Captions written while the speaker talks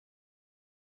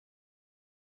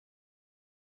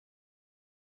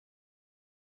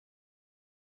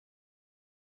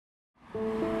My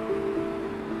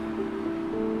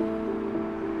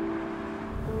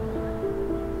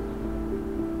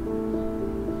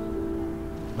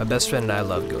best friend and I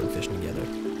loved going fishing together.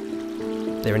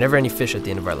 There were never any fish at the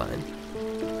end of our line,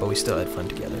 but we still had fun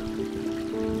together.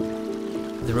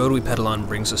 The road we pedal on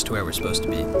brings us to where we're supposed to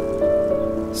be.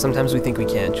 Sometimes we think we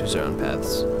can't choose our own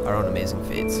paths, our own amazing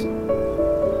fates.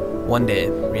 One day,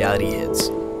 reality hits.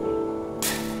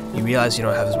 You realize you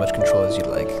don't have as much control as you'd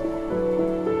like.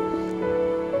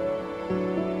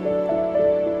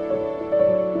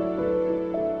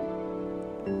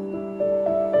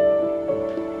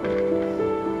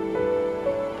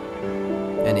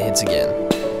 And it hits again.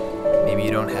 Maybe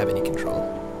you don't have any control.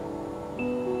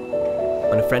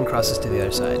 When a friend crosses to the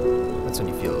other side, that's when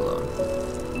you feel alone.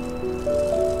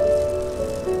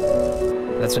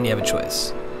 That's when you have a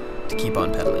choice, to keep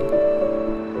on pedaling.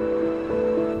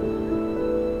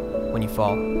 When you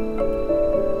fall,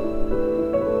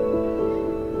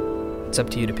 it's up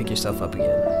to you to pick yourself up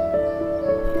again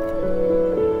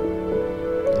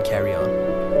and carry on.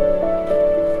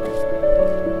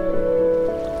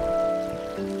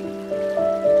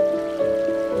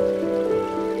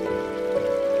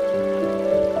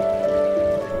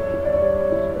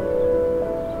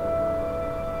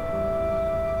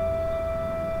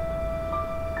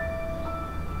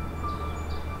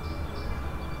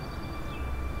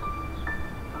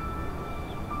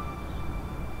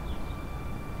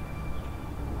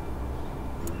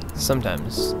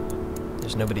 Sometimes,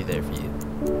 there's nobody there for you,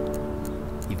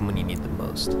 even when you need them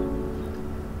most.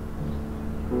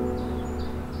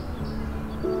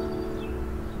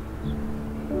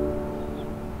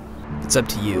 It's up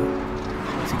to you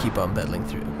to keep on pedaling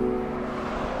through.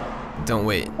 Don't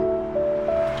wait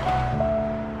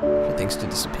for things to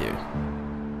disappear.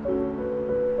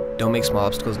 Don't make small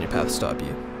obstacles in your path stop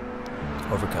you.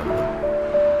 Overcome them.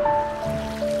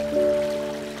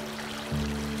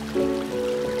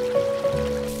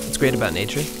 What's great about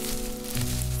nature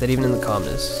is that even in the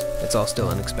calmness, it's all still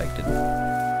unexpected.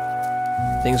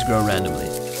 Things grow randomly.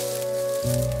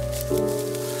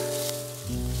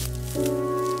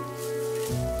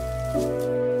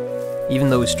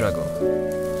 Even though we struggle,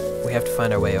 we have to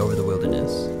find our way over the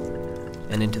wilderness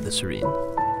and into the serene.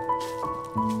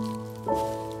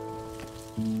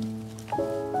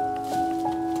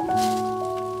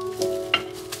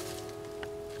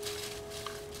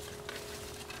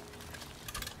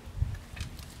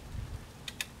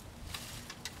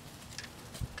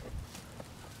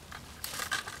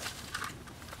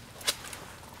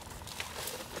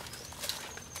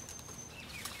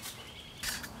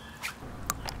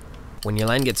 When your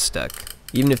line gets stuck,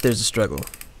 even if there's a struggle,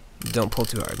 don't pull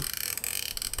too hard.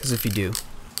 Because if you do,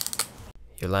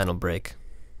 your line will break.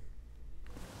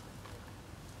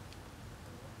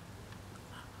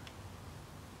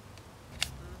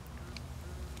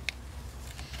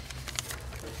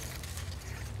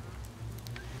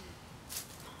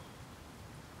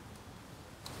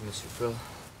 Mr. Phil.